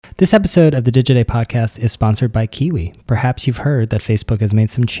This episode of the Digiday podcast is sponsored by Kiwi. Perhaps you've heard that Facebook has made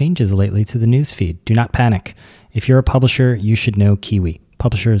some changes lately to the newsfeed. Do not panic. If you're a publisher, you should know Kiwi.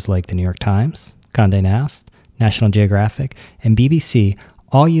 Publishers like the New York Times, Condé Nast, National Geographic, and BBC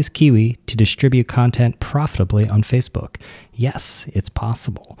all use Kiwi to distribute content profitably on Facebook. Yes, it's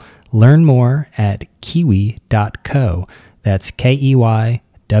possible. Learn more at kiwi.co. That's KEYWEE.co.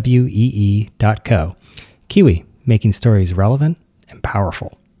 Kiwi, making stories relevant and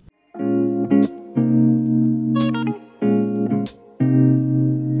powerful.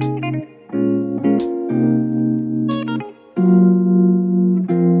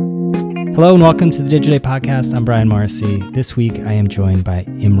 Hello and welcome to the Digiday podcast. I'm Brian Morrissey. This week I am joined by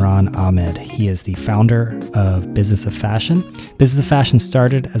Imran Amed. He is the founder of Business of Fashion. Business of Fashion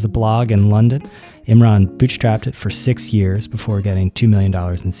started as a blog in London. Imran bootstrapped it for 6 years before getting $2 million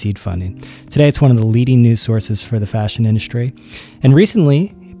in seed funding. Today it's one of the leading news sources for the fashion industry. And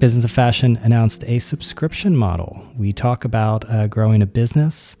recently, Business of Fashion announced a subscription model. We talk about growing a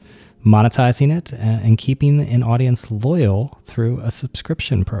business, monetizing it, and keeping an audience loyal through a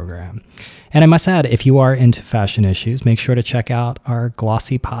subscription program. And I must add, if you are into fashion issues, make sure to check out our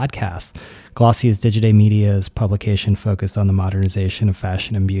Glossy podcast. Glossy is Digiday Media's publication focused on the modernization of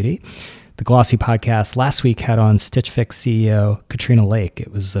fashion and beauty. The Glossy podcast last week had on Stitch Fix CEO Katrina Lake.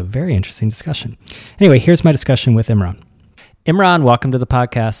 It was a very interesting discussion. Anyway, here's my discussion with Imran. Imran, welcome to the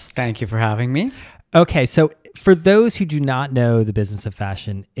podcast. Thank you for having me. Okay, so for those who do not know the Business of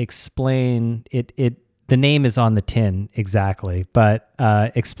Fashion, explain it. The name is on the tin exactly, but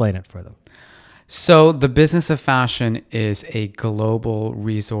explain it for them. So the Business of Fashion is a global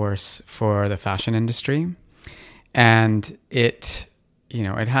resource for the fashion industry. And it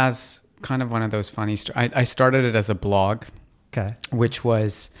has kind of one of those funny stories. I started it as a blog, okay, which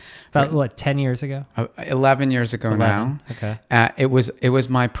was about 10 years ago? 11 years ago 11. Now. Okay. It was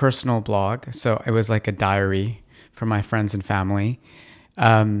my personal blog. So it was like a diary for my friends and family.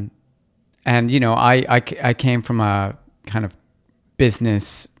 And, I came from a kind of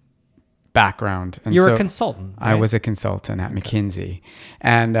business background. And You're a consultant, right? I was a consultant at McKinsey.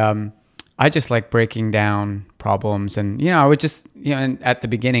 And I just like breaking down problems. And, I would just, and at the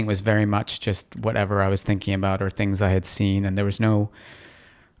beginning it was very much just whatever I was thinking about or things I had seen. And there was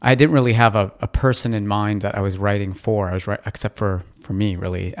I didn't really have a person in mind that I was writing for. Except for me,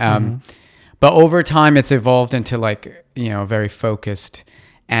 really. But over time, it's evolved into a very focused,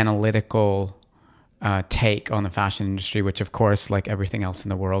 analytical take on the fashion industry, which, of course, like everything else in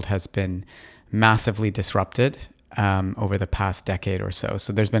the world, has been massively disrupted over the past decade or so.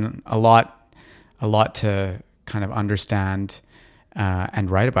 So there's been a lot to kind of understand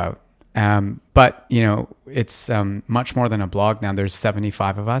and write about. But it's much more than a blog now. There's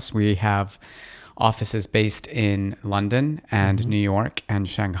 75 of us. We have offices based in London and New York and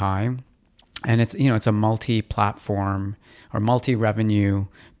Shanghai. And it's a multi-platform or multi-revenue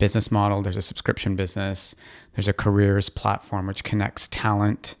business model. There's a subscription business. There's a careers platform, which connects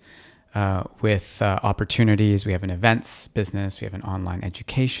talent with opportunities. We have an events business. We have an online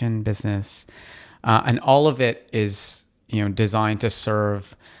education business. And all of it is designed to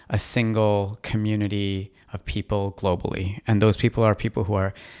serve a single community of people globally. And those people are people who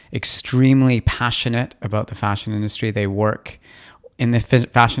are extremely passionate about the fashion industry. They work in the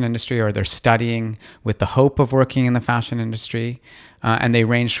fashion industry, or they're studying with the hope of working in the fashion industry. And they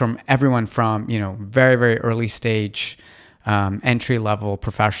range from everyone from, very, very early stage entry-level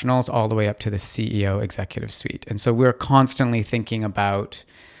professionals all the way up to the CEO executive suite. And so we're constantly thinking about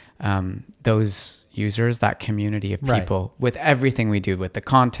those users, that community of people, right, with everything we do, with the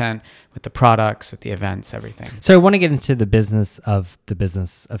content, with the products, with the events, everything. So I want to get into the business of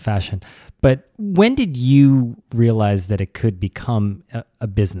fashion, but when did you realize that it could become a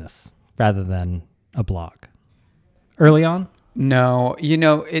business rather than a blog? Early on? No,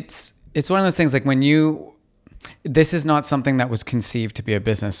 it's one of those things like this is not something that was conceived to be a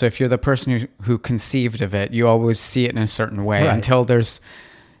business. So if you're the person who conceived of it, you always see it in a certain way, right, until there's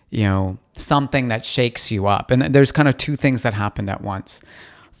something that shakes you up. And there's kind of two things that happened at once.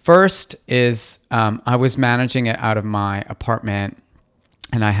 First is I was managing it out of my apartment,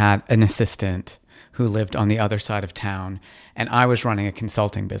 and I had an assistant who lived on the other side of town, and I was running a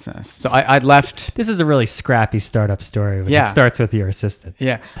consulting business. So I'd left. This is a really scrappy startup story. It starts with your assistant.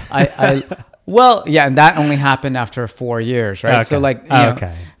 Yeah. Well, yeah, and that only happened after 4 years, right? Okay. So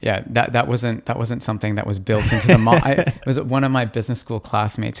okay. Yeah, that wasn't something that was built into the it was one of my business school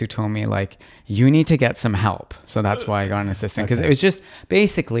classmates who told me you need to get some help. So that's why I got an assistant, because it was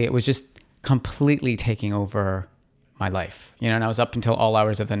just completely taking over my life, and I was up until all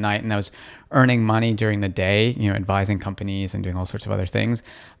hours of the night, and I was earning money during the day, advising companies and doing all sorts of other things.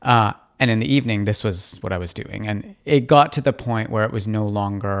 And in the evening, this was what I was doing. And it got to the point where it was no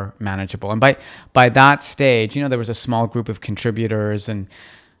longer manageable. And by that stage, there was a small group of contributors, and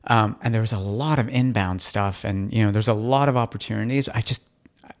there was a lot of inbound stuff, and there's a lot of opportunities. I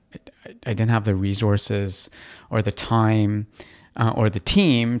didn't have the resources or the time or the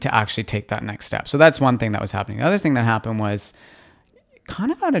team to actually take that next step. So that's one thing that was happening. The other thing that happened was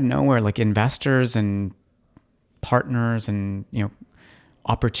kind of out of nowhere, like investors and partners and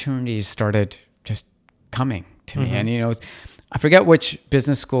opportunities started just coming to me. And I forget which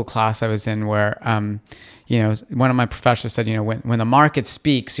business school class I was in where one of my professors said, when the market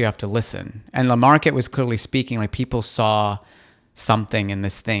speaks, you have to listen. And the market was clearly speaking. Like, people saw something in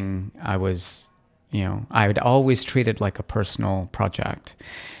this thing I was, I would always treat it like a personal project.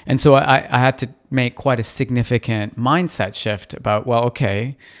 And so I had to make quite a significant mindset shift about, well,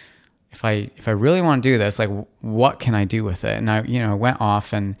 okay, if I really want to do this, like, what can I do with it? And I went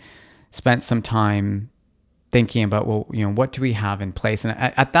off and spent some time thinking about, well, what do we have in place? And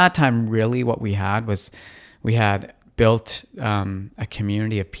at that time, really what we had was, we had built a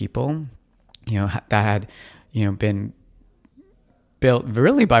community of people, that had, been built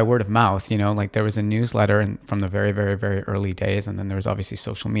really by word of mouth. Like, there was a newsletter from the very, very, very early days. And then there was obviously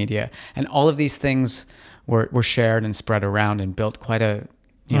social media, and all of these things were shared and spread around and built quite a,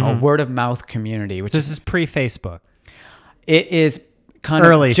 a word of mouth community. Which this is pre-Facebook. It is kind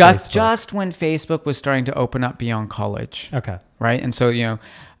early of just when Facebook was starting to open up beyond college. Okay. Right. And so,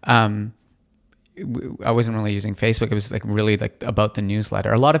 I wasn't really using Facebook. It was really about the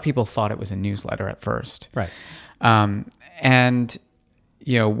newsletter. A lot of people thought it was a newsletter at first. Right. And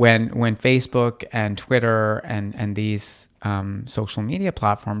when Facebook and Twitter and these social media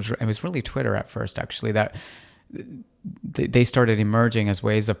platforms, it was really Twitter at first, actually, that they started emerging as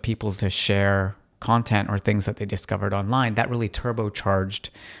ways of people to share content or things that they discovered online. That really turbocharged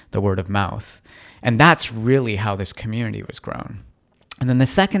the word of mouth. And that's really how this community was grown. And then the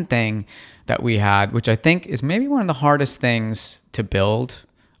second thing that we had, which I think is maybe one of the hardest things to build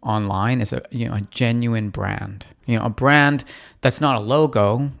online, is a genuine brand. A brand that's not a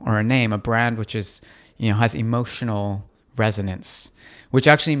logo or a name, a brand which is, has emotional resonance, which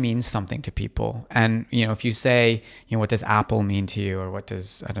actually means something to people. And, if you say, what does Apple mean to you, or what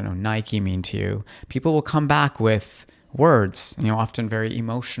does, Nike mean to you, people will come back with words, often very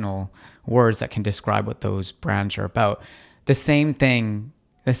emotional words that can describe what those brands are about. The same thing,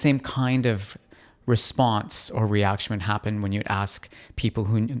 the same kind of response or reaction would happen when you'd ask people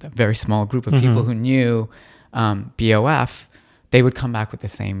a very small group of people who knew BOF, they would come back with the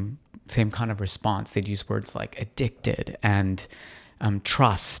same kind of response. They'd use words like addicted and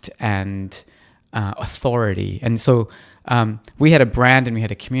trust and authority. And so we had a brand and we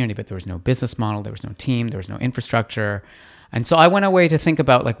had a community, but there was no business model, there was no team, there was no infrastructure. And so I went away to think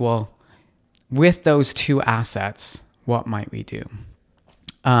about, with those two assets, what might we do?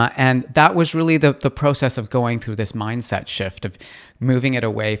 And that was really the process of going through this mindset shift of moving it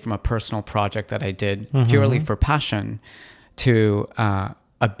away from a personal project that I did purely for passion to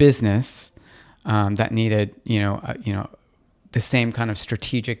a business that needed, the same kind of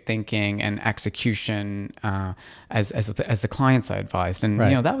strategic thinking and execution as the clients I advised. And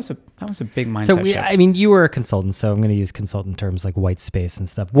right. That was a big mindset shift. You were a consultant, so I'm going to use consultant terms like white space and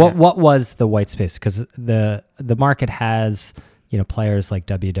stuff. What was the white space? Because the market has players like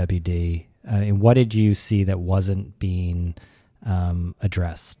WWD. And what did you see that wasn't being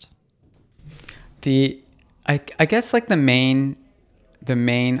addressed? I guess the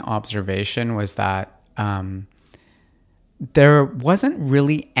main observation was that there wasn't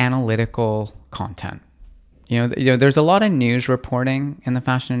really analytical content. There's a lot of news reporting in the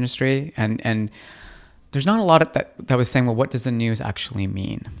fashion industry, and there's not a lot that was saying, well, what does the news actually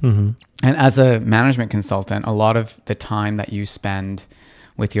mean? And as a management consultant, a lot of the time that you spend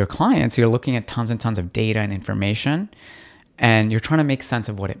with your clients, you're looking at tons and tons of data and information, and you're trying to make sense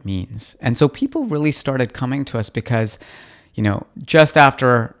of what it means. And so people really started coming to us because, just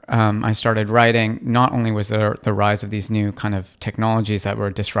after I started writing, not only was there the rise of these new kind of technologies that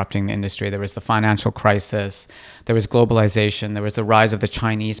were disrupting the industry, there was the financial crisis, there was globalization, there was the rise of the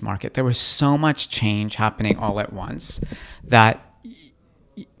Chinese market. There was so much change happening all at once that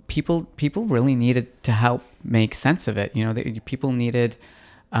people really needed to help make sense of it. People needed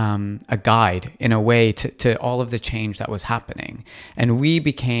a guide in a way to all of the change that was happening. And we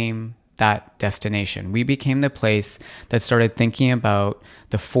became that destination. We became the place that started thinking about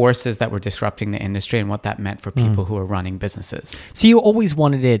the forces that were disrupting the industry and what that meant for people who are running businesses. So you always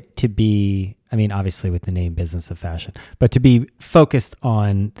wanted it to be, I mean, obviously with the name Business of Fashion, but to be focused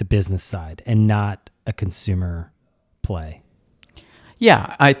on the business side and not a consumer play.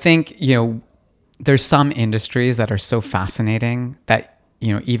 Yeah, I think, there's some industries that are so fascinating that,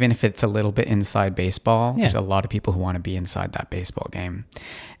 even if it's a little bit inside baseball, there's a lot of people who want to be inside that baseball game.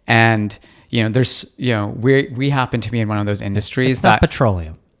 And, we happen to be in one of those industries it's not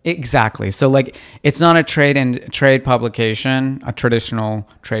petroleum. Exactly. So it's not a trade publication, a traditional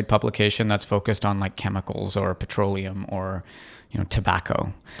trade publication that's focused on like chemicals or petroleum or,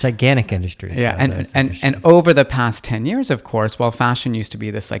 tobacco. Gigantic industries. Yeah. And over the past 10 years, of course, while fashion used to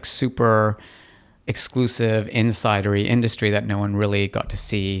be this like super exclusive insidery industry that no one really got to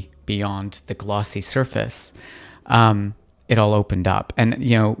see beyond the glossy surface, it all opened up. And,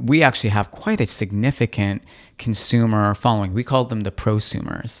 we actually have quite a significant consumer following. We call them the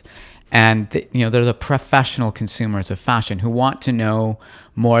prosumers. And, they're the professional consumers of fashion who want to know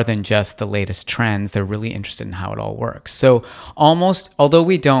more than just the latest trends. They're really interested in how it all works. So although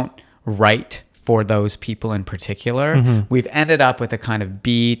we don't write for those people in particular, we've ended up with a kind of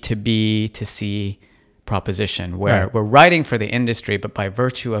B to B to C proposition where we're writing for the industry, but by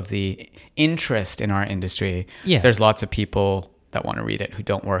virtue of the interest in our industry, there's lots of people that want to read it who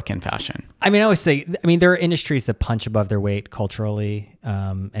don't work in fashion. I mean, I always say, there are industries that punch above their weight culturally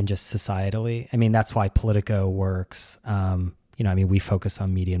and just societally. I mean, that's why Politico works. We focus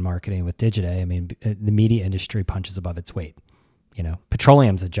on media and marketing with Digiday. I mean, the media industry punches above its weight.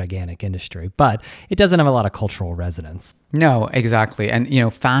 Petroleum's a gigantic industry, but it doesn't have a lot of cultural resonance. No, exactly.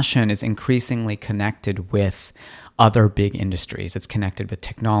 And, fashion is increasingly connected with other big industries. It's connected with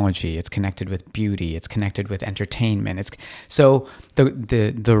technology. It's connected with beauty. It's connected with entertainment. So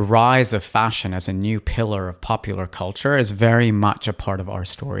the rise of fashion as a new pillar of popular culture is very much a part of our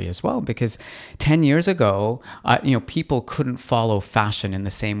story as well, because 10 years ago, people couldn't follow fashion in the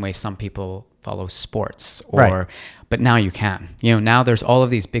same way some people follow sports but now you can. Now there's all of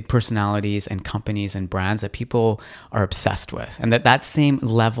these big personalities and companies and brands that people are obsessed with. And that same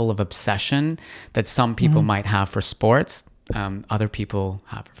level of obsession that some people might have for sports, other people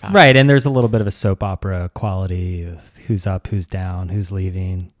have for fashion. Right. And there's a little bit of a soap opera quality of who's up, who's down, who's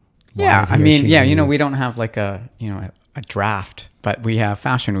leaving. Yeah. I mean, we don't have like a draft, but we have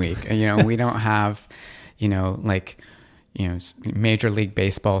Fashion Week. We don't have, Major League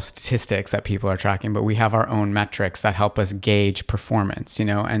Baseball statistics that people are tracking, but we have our own metrics that help us gauge performance,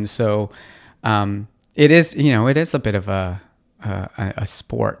 and so it is a bit of a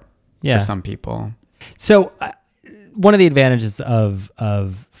sport for some people. So one of the advantages of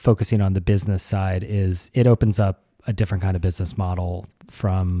focusing on the business side is it opens up a different kind of business model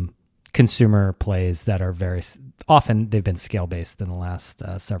from consumer plays that are very often they've been scale based in the last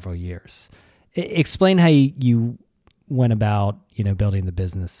several years. Explain how you went about, building the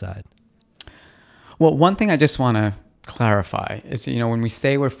business side. Well, one thing I just want to clarify is, when we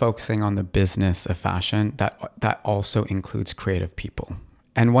say we're focusing on the business of fashion, that also includes creative people.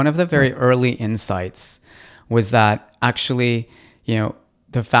 And one of the very early insights was that actually,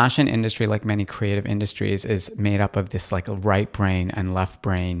 the fashion industry, like many creative industries, is made up of this like a right brain and left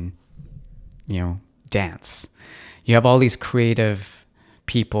brain, dance. You have all these creative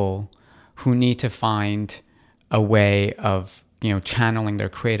people who need to find a way of, channeling their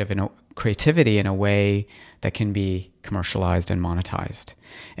creativity in a way that can be commercialized and monetized.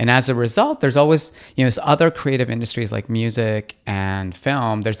 And as a result, there's always, other creative industries like music and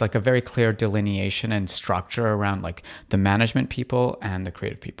film, there's like a very clear delineation and structure around like the management people and the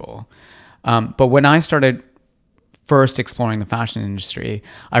creative people. But when I started first exploring the fashion industry,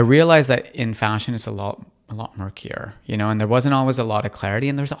 I realized that in fashion, it's a lot murkier, and there wasn't always a lot of clarity,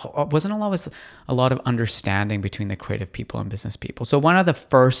 and wasn't always a lot of understanding between the creative people and business people. So one of the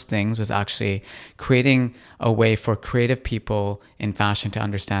first things was actually creating a way for creative people in fashion to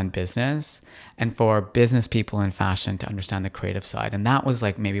understand business and for business people in fashion to understand the creative side. And that was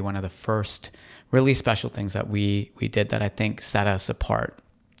like maybe one of the first really special things that we did that I think set us apart.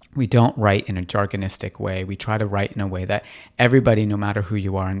 We don't write in a jargonistic way. We try to write in a way that everybody, no matter who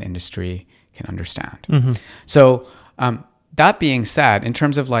you are in the industry, can understand. So that being said, in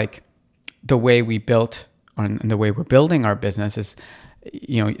terms of like the way we built and the way we're building our business is,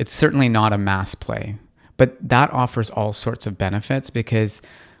 it's certainly not a mass play, but that offers all sorts of benefits because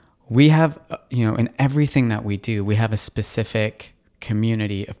we have, in everything that we do, we have a specific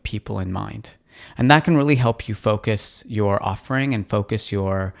community of people in mind. And that can really help you focus your offering and focus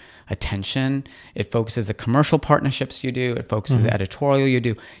your attention. It focuses the commercial partnerships you do. It focuses the editorial you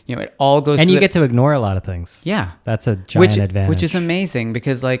do. It all goes. And you get to ignore a lot of things. Yeah, that's a giant advantage. Which is amazing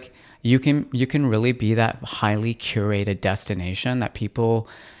because like you can really be that highly curated destination that people.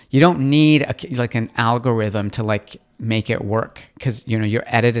 You don't need an algorithm to like make it work because you're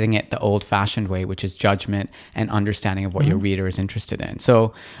editing it the old-fashioned way, which is judgment and understanding of what your reader is interested in.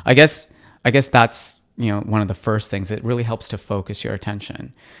 So I guess that's one of the first things. It really helps to focus your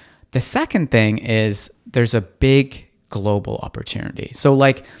attention. The second thing is there's a big global opportunity. So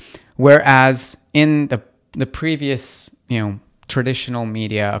like whereas in the previous traditional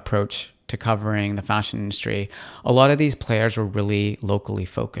media approach to covering the fashion industry, a lot of these players were really locally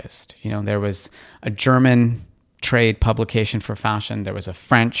focused. There was a German trade publication for fashion. There was a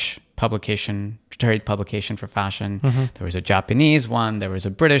French trade publication for fashion. There was a Japanese one. There was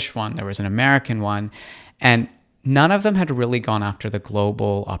a British one. There was an American one. And none of them had really gone after the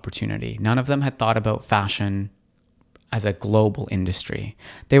global opportunity. None of them had thought about fashion as a global industry.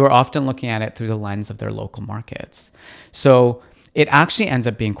 They were often looking at it through the lens of their local markets. So it actually ends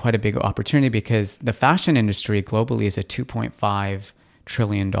up being quite a big opportunity because the fashion industry globally is a $2.5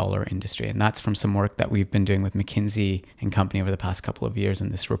 trillion industry. And that's from some work that we've been doing with McKinsey and Company over the past couple of years in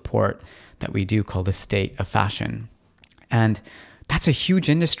this report that we do called The State of Fashion. And that's a huge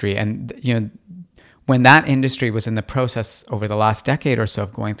industry. And, when that industry was in the process over the last decade or so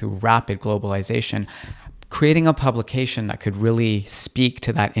of going through rapid globalization, creating a publication that could really speak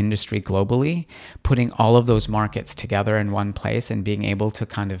to that industry globally, putting all of those markets together in one place and being able to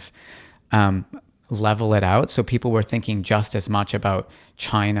kind of level it out. So people were thinking just as much about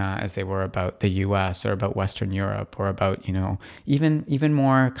China as they were about the US or about Western Europe or about, even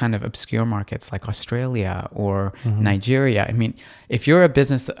more kind of obscure markets like Australia or Nigeria. I mean, if you're a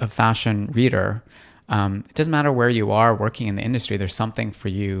business of fashion reader, it doesn't matter where you are working in the industry, there's something for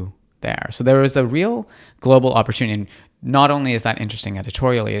you there. So there was a real global opportunity. And not only is that interesting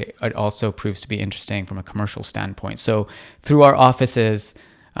editorially, it also proves to be interesting from a commercial standpoint. So through our offices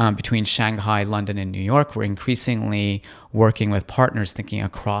between Shanghai, London, and New York, we're increasingly working with partners thinking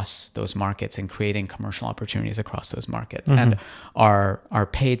across those markets and creating commercial opportunities across those markets. And our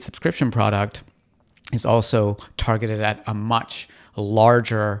paid subscription product is also targeted at a much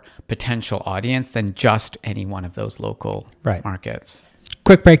larger potential audience than just any one of those local markets.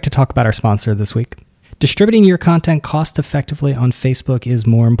 Quick break to talk about our sponsor this week. Distributing your content cost effectively on Facebook is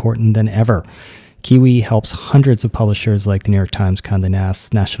more important than ever. Kiwi helps hundreds of publishers like the New York Times, Condé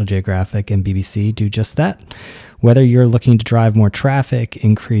Nast, National Geographic, and BBC do just that. Whether you're looking to drive more traffic,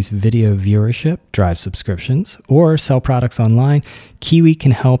 increase video viewership, drive subscriptions, or sell products online, Kiwi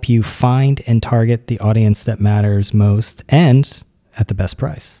can help you find and target the audience that matters most and at the best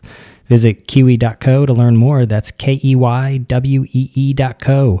price. Visit kiwi.co to learn more. That's KEYWEE.co.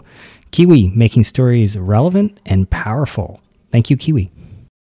 Kiwi, making stories relevant and powerful. Thank you, Kiwi.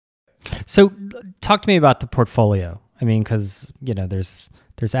 So talk to me about the portfolio. I mean, because, there's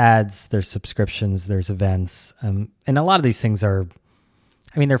ads, there's subscriptions, there's events. And a lot of these things are,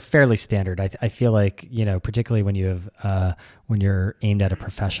 they're fairly standard. I feel like, particularly when you have, when you're aimed at a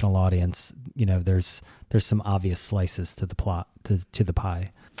professional audience, there's some obvious slices to the to the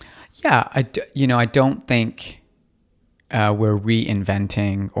pie. Yeah, I don't think we're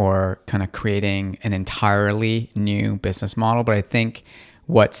reinventing or kind of creating an entirely new business model, but I think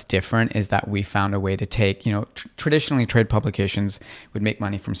what's different is that we found a way to take, traditionally trade publications would make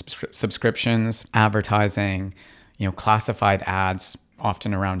money from subscriptions, advertising, classified ads,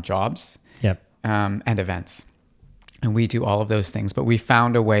 often around jobs, and events. And we do all of those things, but we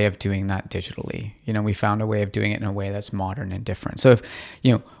found a way of doing that digitally. We found a way of doing it in a way that's modern and different. So if,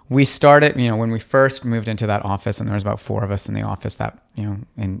 we started, when we first moved into that office, and there was about 4 of us in the office that,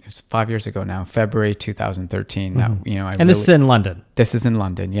 and it's 5 years ago now, February 2013, that, this is in London. This is in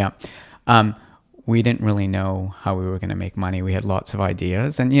London, yeah. We didn't really know how we were going to make money. We had lots of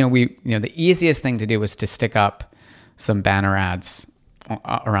ideas. And, the easiest thing to do was to stick up some banner ads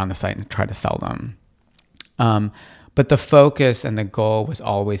around the site and try to sell them. But the focus and the goal was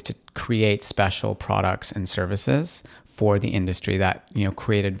always to create special products and services for the industry that,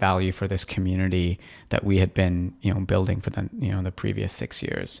 created value for this community that we had been, building for the previous 6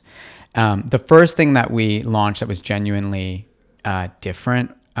 years. The first thing that we launched that was genuinely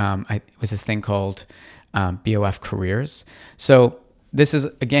different was this thing called BOF Careers. So this is,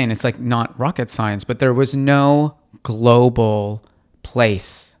 again, it's like not rocket science, but there was no global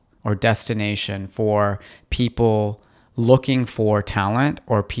place or destination for people looking for talent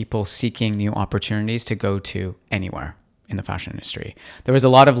or people seeking new opportunities to go to anywhere in the fashion industry. There was a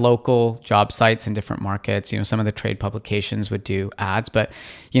lot of local job sites in different markets. Some of the trade publications would do ads, but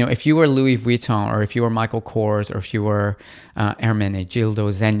if you were Louis Vuitton, or if you were Michael Kors, or if you were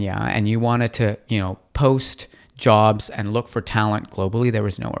Hermenegildo Zegna, and you wanted to post jobs and look for talent globally, there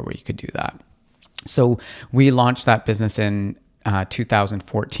was nowhere where you could do that. So we launched that business in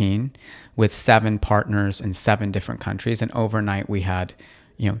 2014 with 7 partners in 7 different countries, and overnight we had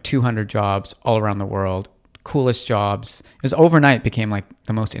 200 jobs all around the world, coolest jobs. It was overnight became like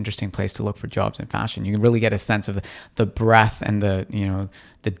the most interesting place to look for jobs in fashion. You really get a sense of the breadth and the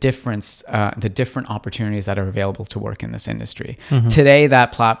difference, the different opportunities that are available to work in this industry. Mm-hmm. Today,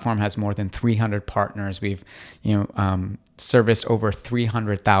 that platform has more than 300 partners. We've serviced over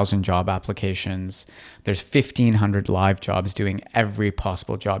 300,000 job applications. There's 1,500 live jobs doing every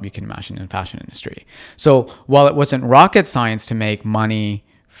possible job you can imagine in the fashion industry. So while it wasn't rocket science to make money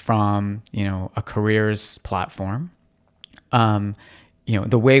from a careers platform,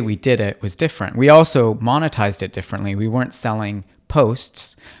 the way we did it was different. We also monetized it differently. We weren't selling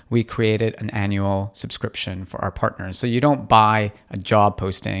posts. We created an annual subscription for our partners. So you don't buy a job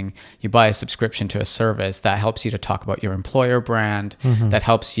posting, you buy a subscription to a service that helps you to talk about your employer brand, mm-hmm. that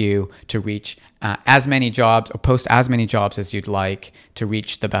helps you to reach as many jobs or post as many jobs as you'd like to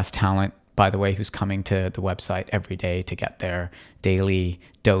reach the best talent, by the way, who's coming to the website every day to get their daily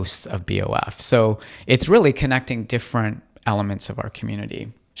dose of BOF. So it's really connecting different elements of our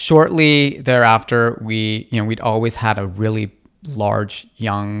community. Shortly thereafter, we'd always had a really large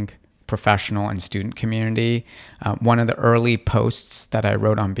young professional and student community. One of the early posts that I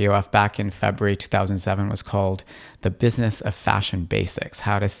wrote on BOF back in February 2007 was called The Business of Fashion Basics,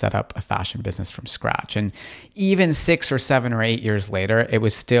 How to Set Up a Fashion Business from Scratch. And even 6 or 7 or 8 years later, it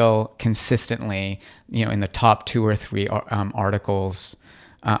was still consistently in the top 2 or 3 articles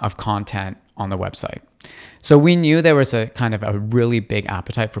of content on the website. So we knew there was a kind of a really big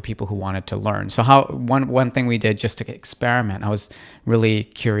appetite for people who wanted to learn. So one thing we did just to experiment, I was really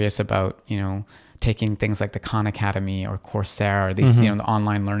curious about, taking things like the Khan Academy or Coursera, or these, mm-hmm. The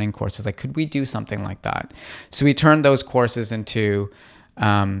online learning courses. Like, could we do something like that? So we turned those courses into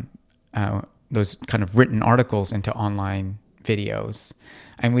those kind of written articles into online videos.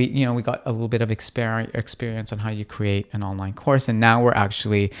 And we got a little bit of experience on how you create an online course. And now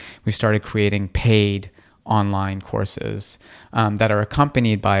we've started creating paid online courses that are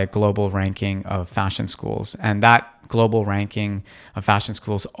accompanied by a global ranking of fashion schools. And that global ranking of fashion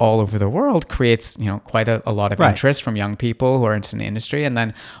schools all over the world creates, quite a lot of interest from young people who are into the industry. And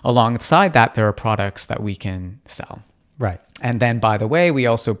then alongside that, there are products that we can sell. Right. And then, by the way, we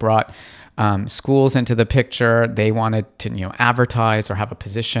also brought schools into the picture. They wanted to, advertise or have a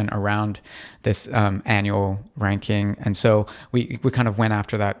position around this annual ranking. And so we kind of went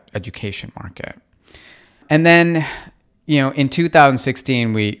after that education market. And then, in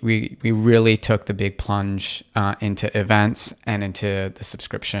 2016, we really took the big plunge into events and into the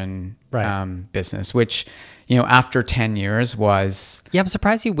subscription business, which, after 10 years was... Yeah, I'm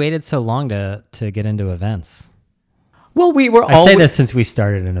surprised you waited so long to get into events. Well, I say this since we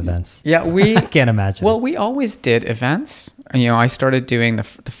started in events. Yeah, I can't imagine. Well, we always did events. I started doing the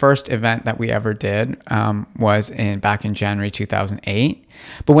first event that we ever did was back in January 2008.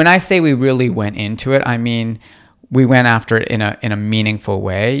 But when I say we really went into it, I mean we went after it in a meaningful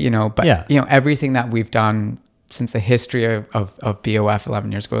way. But everything that we've done since the history of BOF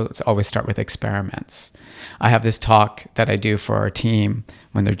 11 years ago, let's always start with experiments. I have this talk that I do for our team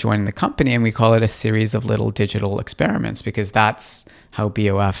when they're joining the company, and we call it a series of little digital experiments, because that's how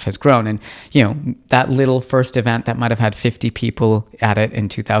BOF has grown. And, that little first event that might have had 50 people at it in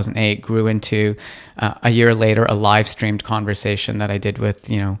 2008 grew into, a year later, a live streamed conversation that I did with,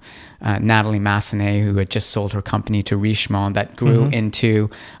 Natalie Massenet, who had just sold her company to Richemont, that grew mm-hmm. into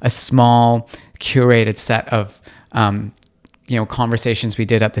a small curated set of, conversations we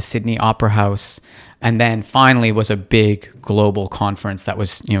did at the Sydney Opera House. And then finally was a big global conference that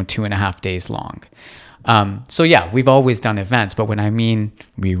was, 2.5 days long. So yeah, we've always done events, but when I mean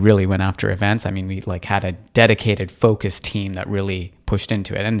we really went after events, I mean we had a dedicated focused team that really pushed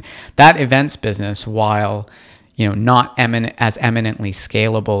into it. And that events business, while not as eminently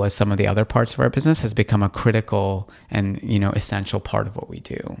scalable as some of the other parts of our business, has become a critical and essential part of what we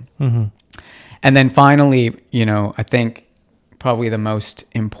do. Mm-hmm. And then finally, I think probably the most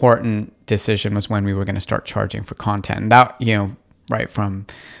important decision was when we were going to start charging for content. And that, right from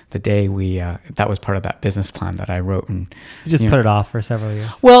the day that was part of that business plan that I wrote. And you just put it off for several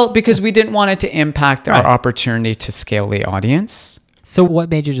years. Well, because we didn't want it to impact our opportunity to scale the audience. So what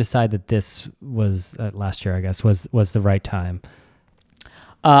made you decide that this was last year, I guess, was the right time?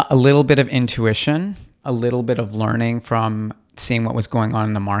 A little bit of intuition. a little bit of learning from seeing what was going on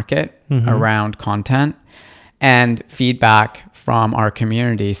in the market around content, and feedback from our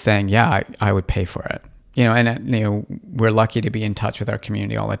community saying, yeah, I would pay for it. We're lucky to be in touch with our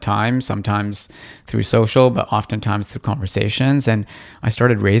community all the time, sometimes through social, but oftentimes through conversations. And I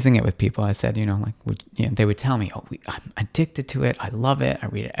started raising it with people. I said, they would tell me, I'm addicted to it. I love it. I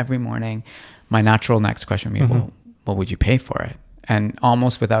read it every morning. My natural next question would be, well, would you pay for it? And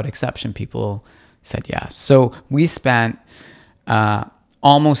almost without exception, people said yes. So we spent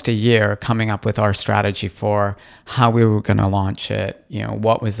almost a year coming up with our strategy for how we were going to launch it.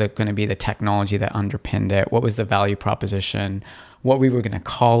 What was going to be the technology that underpinned it? What was the value proposition? What we were going to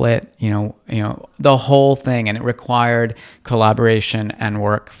call it? The whole thing. And it required collaboration and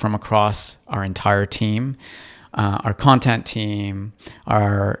work from across our entire team, our content team,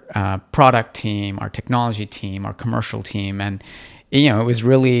 our product team, our technology team, our commercial team, and it was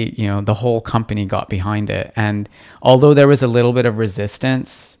really, the whole company got behind it. And although there was a little bit of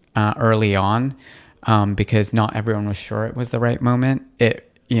resistance early on, because not everyone was sure it was the right moment,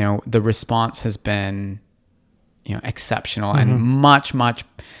 the response has been, exceptional and much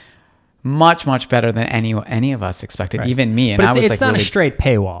better than any of us expected, right. Even me. And but it's not really a straight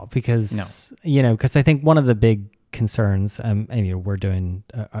paywall because, because I think one of the big concerns, we're doing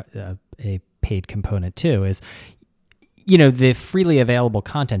a paid component too, is, the freely available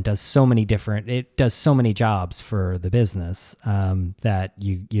content does so many jobs for the business that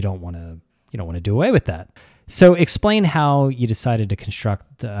you don't want to do away with that. So explain how you decided to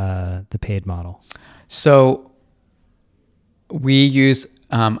construct the paid model. So we use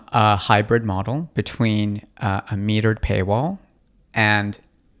a hybrid model between a metered paywall and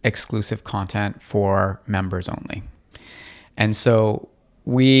exclusive content for members only. And so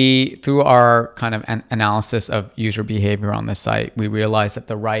through our kind of analysis of user behavior on the site, we realized that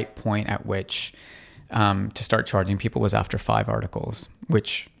the right point at which to start charging people was after 5 articles,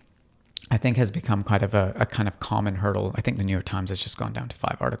 which I think has become kind of a kind of common hurdle. I think the New York Times has just gone down to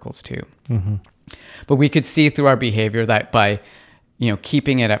 5 articles too. But we could see through our behavior that by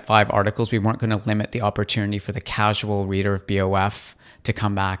keeping it at 5 articles, we weren't going to limit the opportunity for the casual reader of BOF to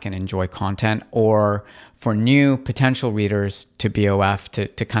come back and enjoy content, or for new potential readers to BOF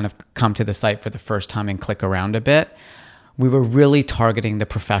to kind of come to the site for the first time and click around a bit. We were really targeting the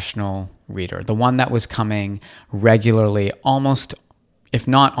professional reader, the one that was coming regularly, almost, if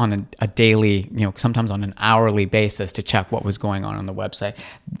not on a daily, sometimes on an hourly basis to check what was going on the website.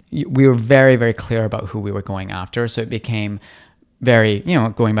 We were very, very clear about who we were going after. So it became very,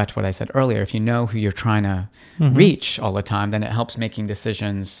 going back to what I said earlier, if you know who you're trying to reach all the time, then it helps making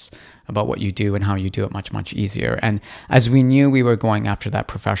decisions about what you do and how you do it much, much easier. And as we knew we were going after that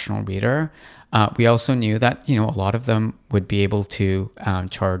professional reader, we also knew that, a lot of them would be able to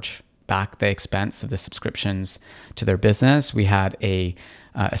charge back the expense of the subscriptions to their business. We had a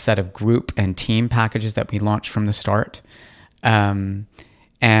set of group and team packages that we launched from the start. And,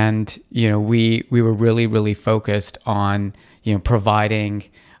 we were really, really focused on, providing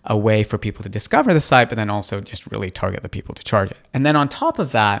a way for people to discover the site, but then also just really target the people to charge it. And then on top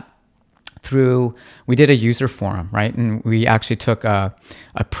of that, we did a user forum, right? And we actually took a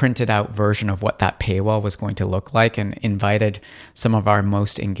printed out version of what that paywall was going to look like and invited some of our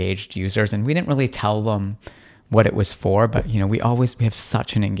most engaged users. And we didn't really tell them what it was for, but, we have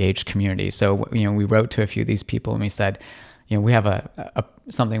such an engaged community. So, we wrote to a few of these people and we said, we have a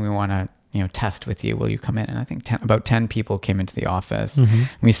something we want to, test with you. Will you come in? And I think about 10 people came into the office.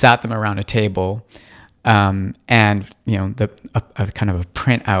 We sat them around a table. And a kind of a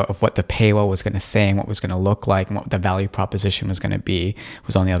printout of what the paywall was going to say and what was going to look like and what the value proposition was going to be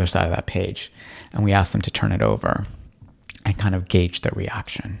was on the other side of that page. And we asked them to turn it over and kind of gauge their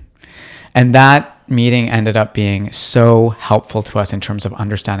reaction. And that meeting ended up being so helpful to us in terms of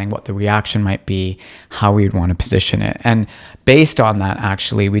understanding what the reaction might be, how we'd want to position it. And based on that,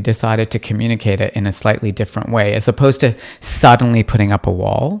 actually, we decided to communicate it in a slightly different way. As opposed to suddenly putting up a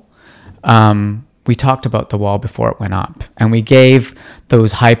wall, we talked about the wall before it went up. And we gave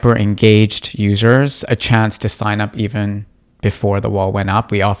those hyper-engaged users a chance to sign up even before the wall went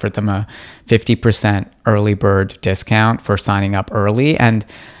up. We offered them a 50% early bird discount for signing up early. And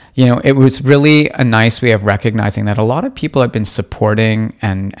it was really a nice way of recognizing that a lot of people have been supporting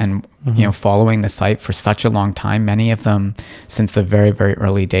and following the site for such a long time, many of them since the very, very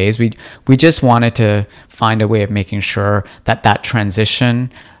early days. We just wanted to find a way of making sure that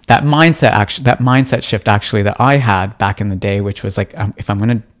transition, that mindset shift actually that I had back in the day, which was like, if I'm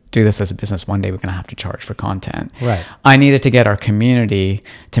going to do this as a business, one day we're going to have to charge for content. Right. I needed to get our community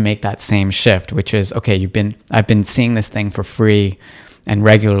to make that same shift, which is, okay, I've been seeing this thing for free and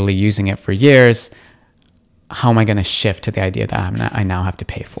regularly using it for years. how am I going to shift to the idea that I now have to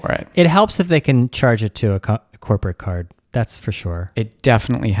pay for it? It helps if they can charge it to a corporate card. That's for sure. It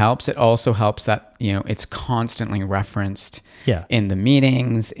definitely helps. It also helps that, it's constantly referenced in the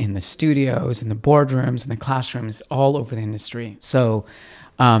meetings, in the studios, in the boardrooms, in the classrooms, all over the industry. So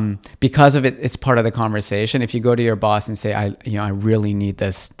because of it, it's part of the conversation. If you go to your boss and say, I really need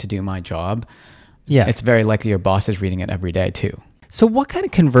this to do my job, it's very likely your boss is reading it every day too. So what kind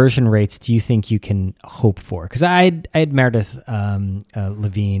of conversion rates do you think you can hope for? Because I had Meredith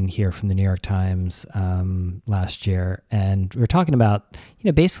Levine here from the New York Times last year, and we were talking about,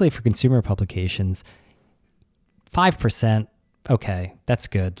 basically for consumer publications, 5%, okay, that's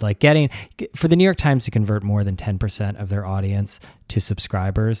good. Like for the New York Times to convert more than 10% of their audience to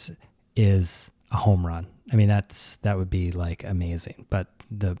subscribers is a home run. I mean, that would be like amazing, but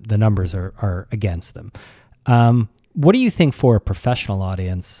the numbers are against them. What do you think for a professional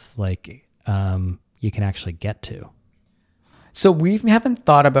audience, you can actually get to? So we haven't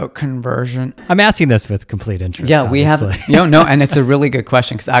thought about conversion. I'm asking this with complete interest. Yeah, obviously. we haven't. No, and it's a really good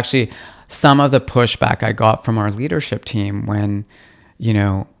question because actually some of the pushback I got from our leadership team when,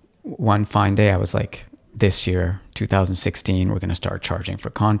 one fine day I was like, this year, 2016, we're going to start charging for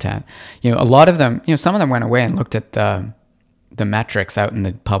content. A lot of them, some of them went away and looked at the metrics out in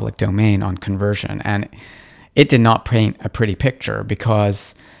the public domain on conversion, and it did not paint a pretty picture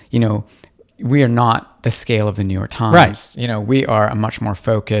because, we are not the scale of the New York Times. Right. We are a much more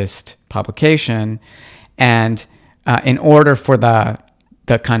focused publication. And in order for the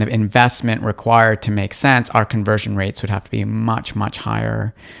kind of investment required to make sense, our conversion rates would have to be much, much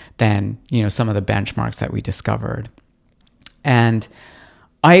higher than, some of the benchmarks that we discovered. And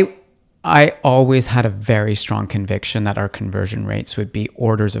I always had a very strong conviction that our conversion rates would be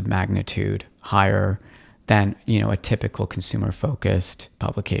orders of magnitude higher than, a typical consumer-focused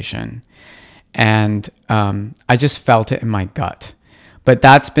publication. And I just felt it in my gut. But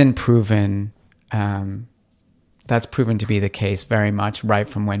that's been proven to be the case very much right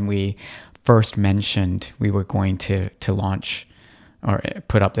from when we first mentioned we were going to launch or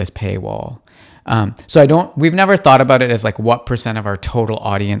put up this paywall. So we've never thought about it as like what percent of our total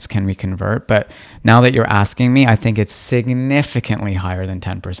audience can we convert, but now that you're asking me, I think it's significantly higher than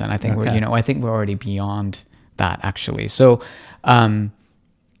 10%. I think I think we're already beyond that actually. So,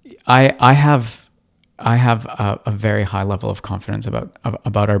 I have a very high level of confidence about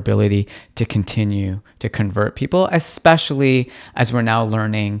our ability to continue to convert people, especially as we're now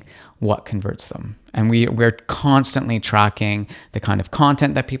learning what converts them. And we're constantly tracking the kind of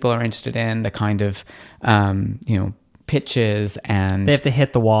content that people are interested in, the kind of, pitches, and they have to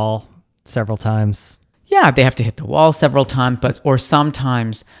hit the wall several times. Yeah, they have to hit the wall several times, or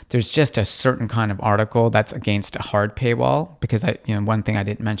sometimes there's just a certain kind of article that's against a hard paywall. Because one thing I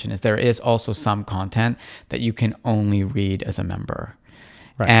didn't mention is there is also some content that you can only read as a member,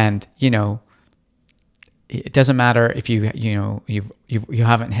 right. And it doesn't matter if you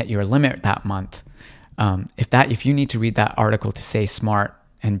haven't hit your limit that month. If you need to read that article to stay smart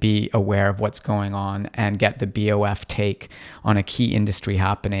and be aware of what's going on and get the BOF take on a key industry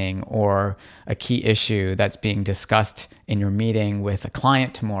happening or a key issue that's being discussed in your meeting with a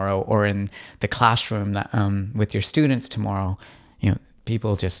client tomorrow or in the classroom that, with your students tomorrow,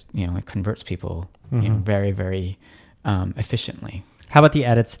 people just, it converts people, very, very efficiently. How about the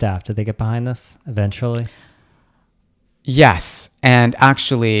edit staff? Did they get behind this eventually? Yes. And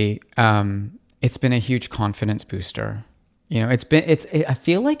actually, it's been a huge confidence booster. I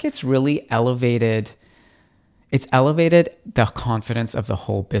feel like it's really elevated. It's elevated the confidence of the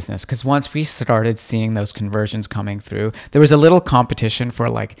whole business. Because once we started seeing those conversions coming through, there was a little competition for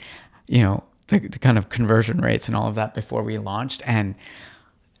the kind of conversion rates and all of that before we launched. And,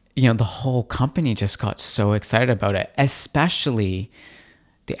 the whole company just got so excited about it, especially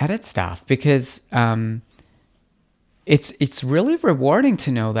the edit staff, because it's really rewarding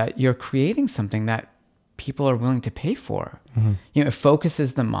to know that you're creating something that people are willing to pay for. Mm-hmm. It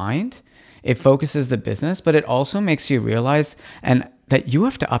focuses the mind, it focuses the business, but it also makes you realize that you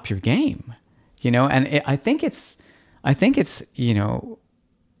have to up your game, and I think it's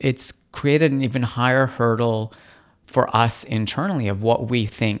it's created an even higher hurdle for us internally of what we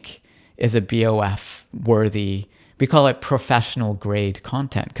think is a BOF worthy. We call it professional grade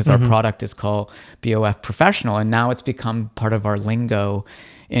content because our product is called BOF Professional, and now it's become part of our lingo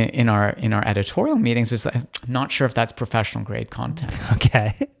in our editorial meetings. I'm not sure if that's professional grade content.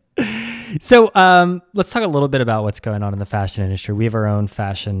 Okay. So let's talk a little bit about what's going on in the fashion industry. We have our own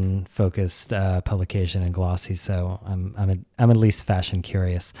fashion-focused publication in Glossy, so I'm at least fashion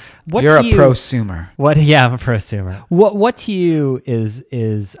curious. You're a prosumer. Yeah, I'm a prosumer. What to you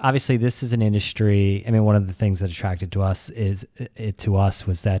is obviously this is an industry. I mean, one of the things that attracted to us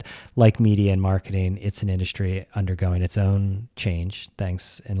was that, like media and marketing, it's an industry undergoing its own change,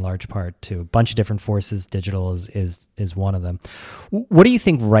 thanks in large part to a bunch of different forces. Digital is one of them. What do you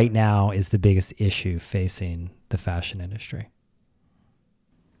think right now is the biggest issue facing the fashion industry?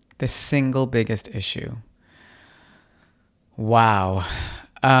 The single biggest issue. Wow.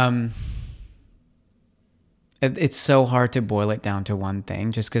 It's so hard to boil it down to one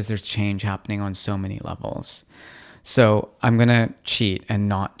thing just because there's change happening on so many levels. So I'm going to cheat and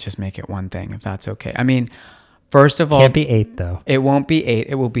not just make it one thing, if that's okay. I mean, first of all, can't be 8 though. It won't be 8.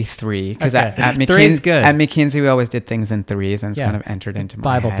 It will be 3. Because okay. at McKinsey, we always did things in 3s, and it's kind of entered into my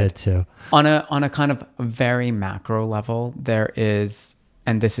Bible head. did too. On a kind of very macro level, there is,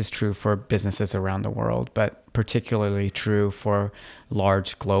 and this is true for businesses around the world, but particularly true for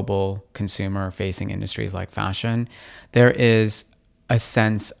large global consumer-facing industries like fashion, there is a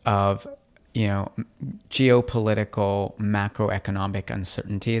sense of geopolitical, macroeconomic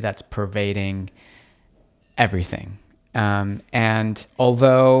uncertainty that's pervading everything. And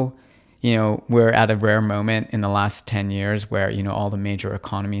although, we're at a rare moment in the last 10 years where, all the major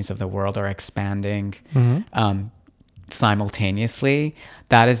economies of the world are expanding simultaneously,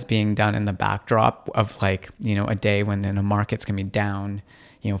 that is being done in the backdrop of a day when then a market's going to be down,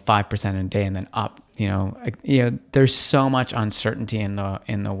 5% a day and then up. There's so much uncertainty in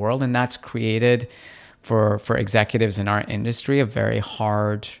the world, and that's created for executives in our industry a very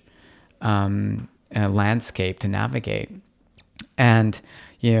hard landscape to navigate. And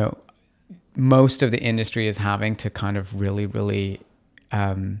most of the industry is having to kind of really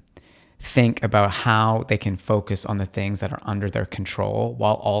think about how they can focus on the things that are under their control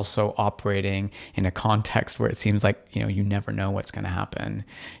while also operating in a context where it seems like, you never know what's going to happen.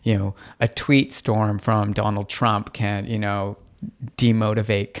 A tweet storm from Donald Trump can,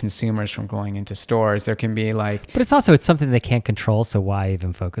 demotivate consumers from going into stores. There can be but it's something they can't control. So why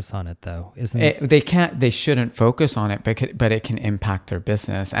even focus on it though? Isn't it? They shouldn't focus on it, but it can impact their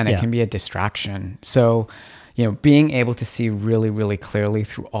business, and it can be a distraction. So, being able to see really, really clearly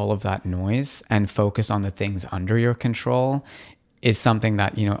through all of that noise and focus on the things under your control is something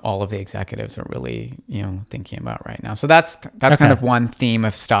that, all of the executives are really, thinking about right now. So that's kind of one theme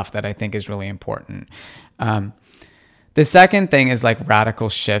of stuff that I think is really important. The second thing is radical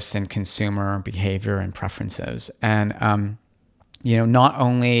shifts in consumer behavior and preferences. And, not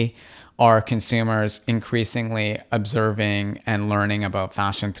only are consumers increasingly observing and learning about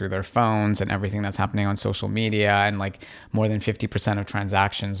fashion through their phones and everything that's happening on social media, and more than 50% of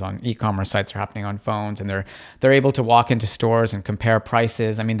transactions on e-commerce sites are happening on phones, and they're able to walk into stores and compare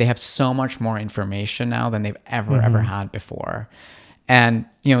prices. I mean, they have so much more information now than they've ever had before. And,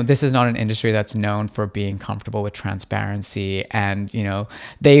 this is not an industry that's known for being comfortable with transparency. And,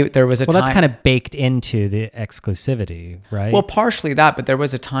 there was a time... Well, that's kind of baked into the exclusivity, right? Well, partially that, but there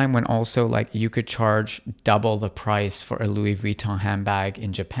was a time when also you could charge double the price for a Louis Vuitton handbag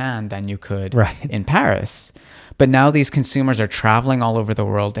in Japan than you could in Paris. But now these consumers are traveling all over the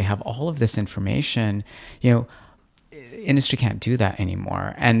world. They have all of this information. Industry can't do that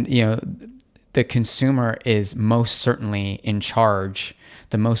anymore. And, the consumer is most certainly in charge.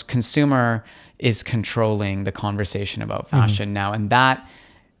 The consumer is controlling the conversation about fashion now. And that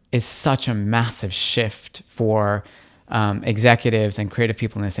is such a massive shift for executives and creative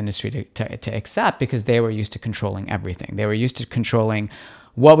people in this industry to accept, because they were used to controlling everything. They were used to controlling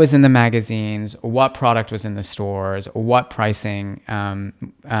what was in the magazines, what product was in the stores, what pricing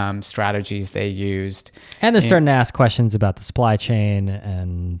strategies they used. And they're starting to ask questions about the supply chain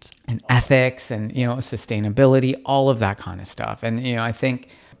and ethics and, sustainability, all of that kind of stuff. And, I think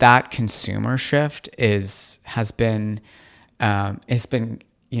that consumer shift has been going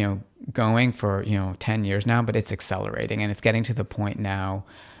for, 10 years now, but it's accelerating, and it's getting to the point now,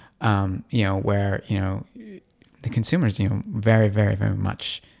 where, the consumers, very, very, very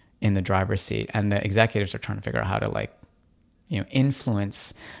much in the driver's seat, and the executives are trying to figure out how to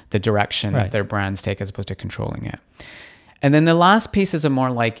influence the direction that their brands take as opposed to controlling it. And then the last piece is a more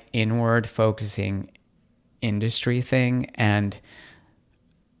inward focusing industry thing. And,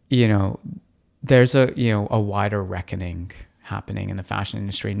 there's a wider reckoning happening in the fashion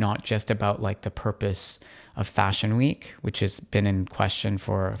industry, not just about the purpose of Fashion Week, which has been in question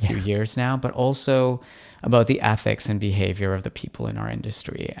for a few years now, but also about the ethics and behavior of the people in our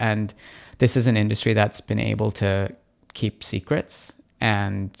industry. And this is an industry that's been able to keep secrets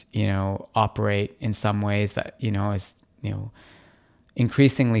and, operate in some ways that, is,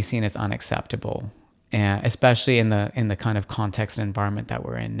 increasingly seen as unacceptable, especially in the kind of context and environment that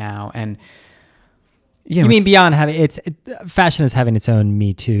we're in now. And you mean beyond having fashion is having its own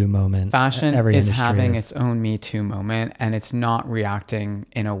Me Too moment. Fashion is having its own Me Too moment, and it's not reacting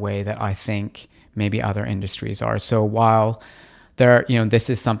in a way that I think maybe other industries are. So while there, this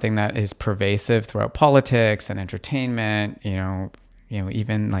is something that is pervasive throughout politics and entertainment,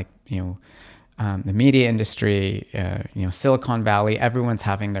 even like, the media industry, Silicon Valley, everyone's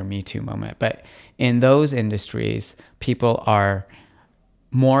having their Me Too moment. But in those industries, people are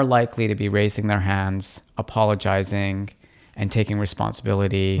more likely to be raising their hands, apologizing, and taking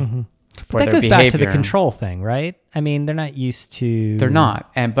responsibility for their behavior. That goes back to the control thing, right? I mean, they're not used to... They're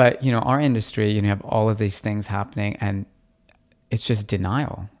not. But our industry, you have all of these things happening, and it's just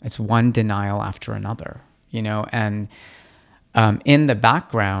denial. It's one denial after another, and in the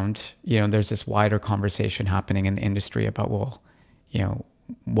background, there's this wider conversation happening in the industry about, well,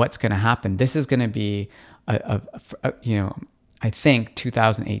 what's going to happen? This is going to be I think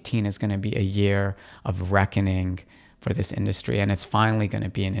 2018 is going to be a year of reckoning for this industry, and it's finally going to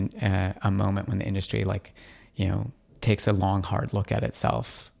be a moment when the industry, takes a long, hard look at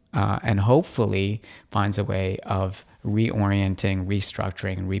itself, and hopefully finds a way of reorienting,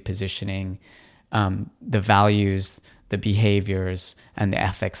 restructuring, and repositioning the values, the behaviors, and the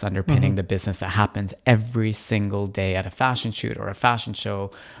ethics underpinning the business that happens every single day at a fashion shoot or a fashion show,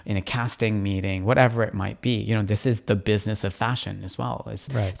 in a casting meeting, whatever it might be. This is the business of fashion as well.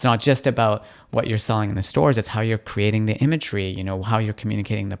 It's not just about what you're selling in the stores. It's how you're creating the imagery, how you're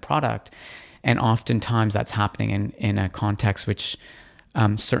communicating the product. And oftentimes that's happening in a context which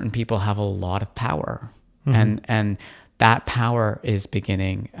certain people have a lot of power. And that power is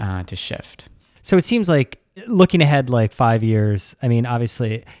beginning to shift. So it seems like, looking ahead like 5 years, I mean,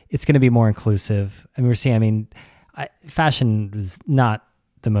 obviously it's going to be more inclusive. I mean, we're seeing, fashion is not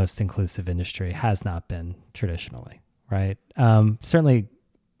the most inclusive industry, has not been traditionally, right? Certainly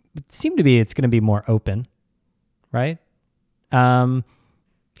it seemed to be, it's going to be more open, right? And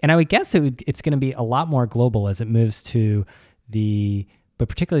I would guess it's going to be a lot more global as it moves to but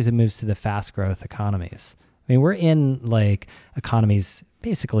particularly as it moves to the fast growth economies. I mean, we're in economies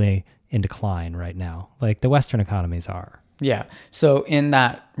basically in decline right now, like the Western economies are. Yeah. So in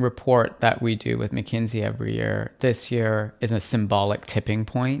that report that we do with McKinsey every year, this year is a symbolic tipping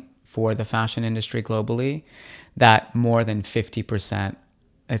point for the fashion industry globally, that more than 50%,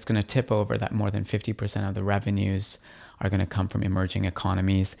 it's going to tip over that more than 50% of the revenues are going to come from emerging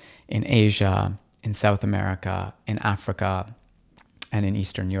economies in Asia, in South America, in Africa, and in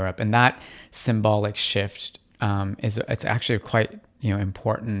Eastern Europe. And that symbolic shift it's actually quite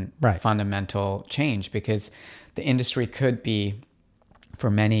important fundamental change, because the industry could be for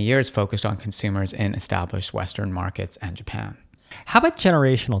many years focused on consumers in established Western markets and Japan. How about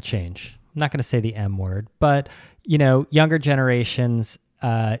generational change? I'm not going to say the M word, but younger generations,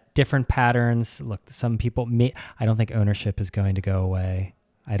 different patterns. Look, some people I don't think ownership is going to go away.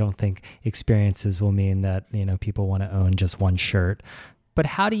 I don't think experiences will mean that people want to own just one shirt. But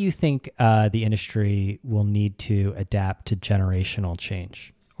how do you think the industry will need to adapt to generational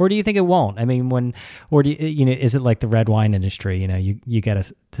change? Or do you think it won't? I mean, is it like the red wine industry? You get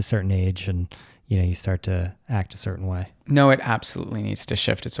to a certain age and, you start to act a certain way. No, it absolutely needs to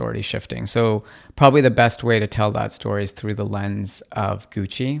shift. It's already shifting. So probably the best way to tell that story is through the lens of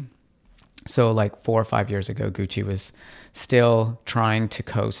Gucci. So 4 or 5 years ago, Gucci was still trying to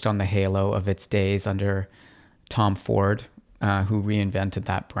coast on the halo of its days under Tom Ford, who reinvented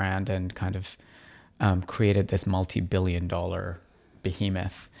that brand and kind of created this multi-billion-dollar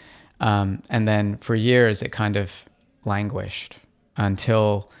behemoth. And then for years, it kind of languished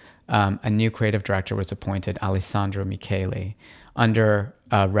until a new creative director was appointed, Alessandro Michele, under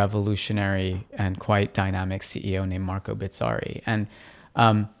a revolutionary and quite dynamic CEO named Marco Bizzarri. And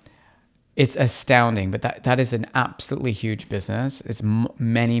it's astounding, but that is an absolutely huge business. It's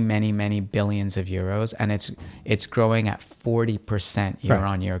many, many, many billions of euros, and it's growing at 40%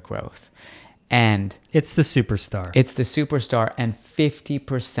 year-on-year growth. And it's the superstar. It's the superstar, and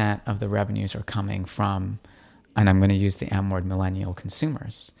 50% of the revenues are coming from, and I'm going to use the M word, millennial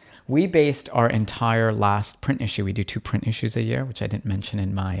consumers. We based our entire last print issue. We do 2 print issues a year, which I didn't mention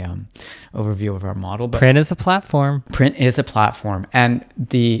in my overview of our model. But print is a platform. Print is a platform. And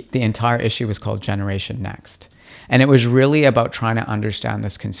the entire issue was called Generation Next. And it was really about trying to understand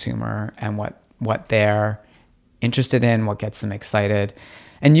this consumer and what they're interested in, what gets them excited.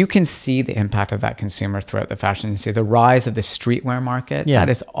 And you can see the impact of that consumer throughout the fashion industry. The rise of the streetwear market, that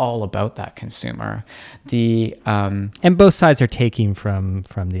is all about that consumer. And both sides are taking from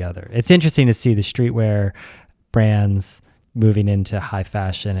the other. It's interesting to see the streetwear brands moving into high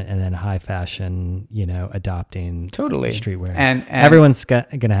fashion and then high fashion, adopting streetwear. And everyone's going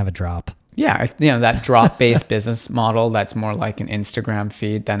to have a drop. Yeah, that drop-based business model that's more like an Instagram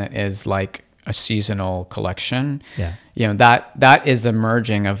feed than it is like a seasonal collection. Yeah. That is the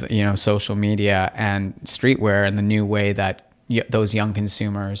merging of, social media and streetwear and the new way that those young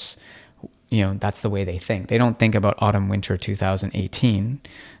consumers, that's the way they think. They don't think about autumn winter 2018.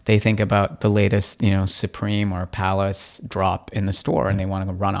 They think about the latest, Supreme or Palace drop in the store, and they want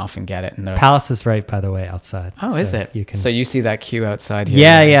to run off and get it. And Palace is right, by the way, outside. Oh, so is it? So you see that queue outside here?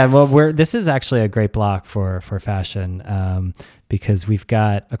 Yeah. Well, this is actually a great block for fashion, because we've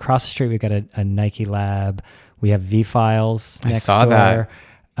got across the street, we've got a Nike Lab. We have V-Files next door. I saw that.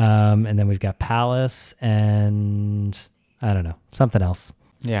 And then we've got Palace and I don't know, something else.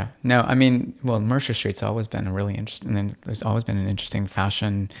 Yeah. No, I mean, well, Mercer Street's always been a really interesting, and there's always been an interesting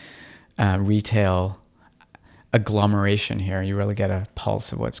fashion retail agglomeration here. You really get a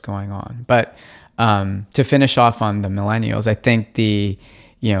pulse of what's going on. But to finish off on the millennials, I think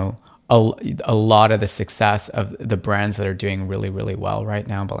a lot of the success of the brands that are doing really, really well right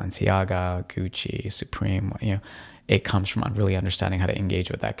now, Balenciaga, Gucci, Supreme, it comes from really understanding how to engage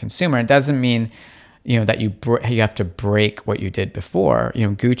with that consumer. It doesn't mean that you have to break what you did before.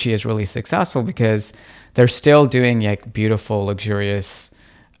 Gucci is really successful because they're still doing like beautiful, luxurious,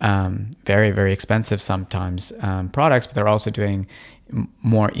 very, very expensive sometimes products, but they're also doing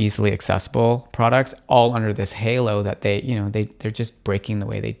more easily accessible products, all under this halo that they're just breaking the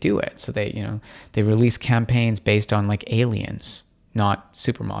way they do it. So they release campaigns based on like aliens, not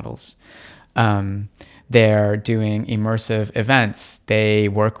supermodels. They're doing immersive events. They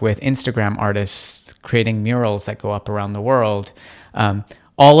work with Instagram artists, creating murals that go up around the world.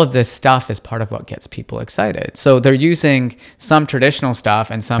 All of this stuff is part of what gets people excited. So they're using some traditional stuff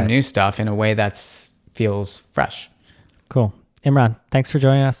and some new stuff in a way that feels fresh. Cool. Imran, thanks for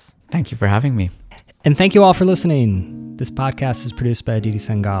joining us. Thank you for having me. And thank you all for listening. This podcast is produced by Aditi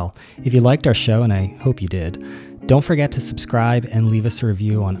Sengal. If you liked our show, and I hope you did, don't forget to subscribe and leave us a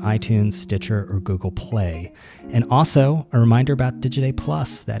review on iTunes, Stitcher, or Google Play. And also, a reminder about Digiday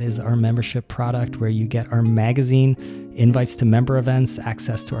Plus. That is our membership product where you get our magazine, invites to member events,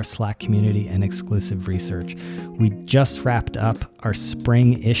 access to our Slack community, and exclusive research. We just wrapped up our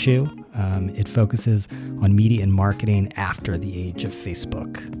spring issue. It focuses on media and marketing after the age of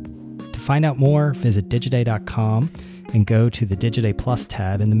Facebook. To find out more, visit digiday.com and go to the Digiday Plus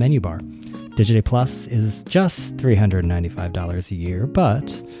tab in the menu bar. Digiday Plus is just $395 a year, but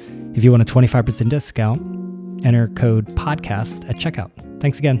if you want a 25% discount, enter code podcast at checkout.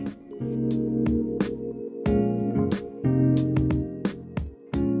 Thanks again.